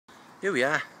Here we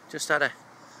are, just had a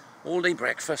all day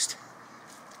breakfast.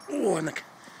 Oh, and the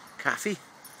cafe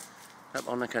up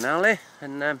on the canal there,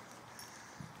 and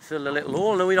filled a little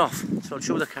hole, now we're off. So I'll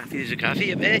show the cafe. There's a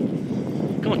cafe up there.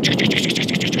 Come on. There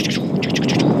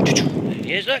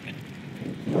he is, look.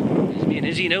 There's me and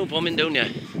Izzy now bombing down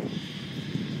there.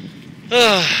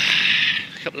 A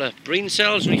couple of brain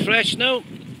cells refreshed now.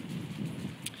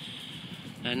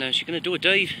 And she's going to do a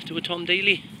dive, do a Tom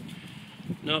Daly.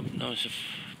 No, it's a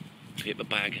paper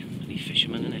bag. Any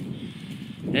fisherman in it.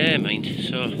 Never mind.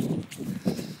 So,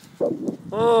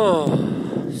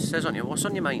 it says on you, what's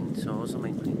on your mind? So what's on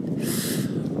my mind?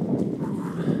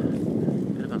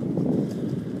 Bit of a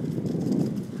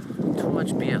too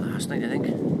much beer last night, I think.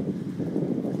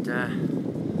 And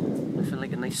I feel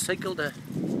like a nice cycle to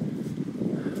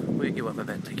wake you up a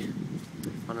bit, like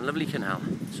on a lovely canal.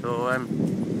 So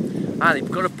they've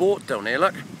got a boat down there,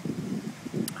 look,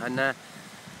 and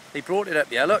they brought it up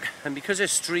here, look, and because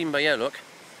this stream by here, look,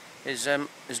 is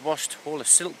washed all the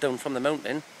silt down from the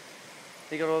mountain,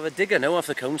 they got to have a digger now off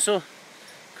the council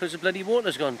because the bloody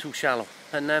water's gone too shallow.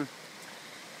 And of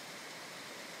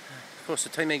course, the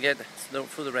time they get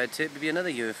through the red tape, it'll be another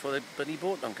year before the bloody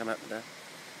boat don't come up there.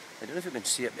 I don't know if you can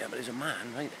see it there, but there's a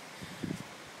man, right?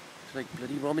 It's like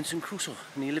bloody Robinson Crusoe,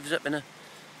 and he lives up in a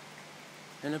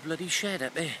bloody shed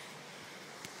up there.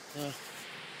 So,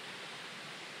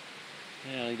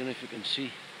 yeah, I don't know if you can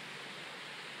see.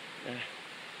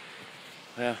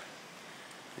 Well,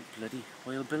 like bloody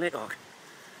wild billycock.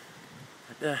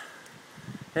 But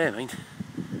never mind.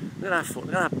 Look at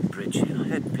that bridge, you know,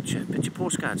 picture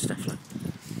postcard stuff like.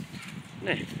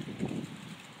 There.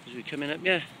 As we coming up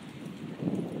here.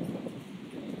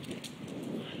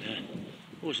 And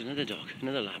there's another dog,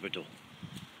 another Labrador.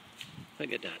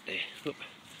 Look at that there. Oop.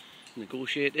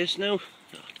 Negotiate this now.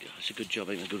 Oh, that's a good job.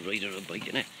 I'm a good rider of a bike,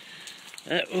 innit?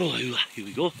 Here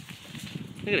we go.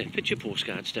 Look at it, picture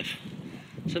postcard stuff.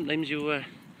 Sometimes you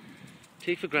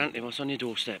take for granted what's on your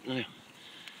doorstep now.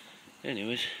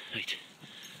 Anyways, right.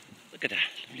 Look at that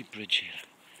lovely bridge here.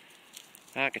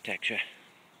 Architecture.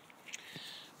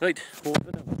 Right,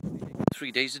 over now.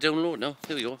 3 days to download now.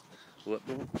 Here we go.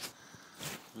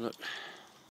 Look.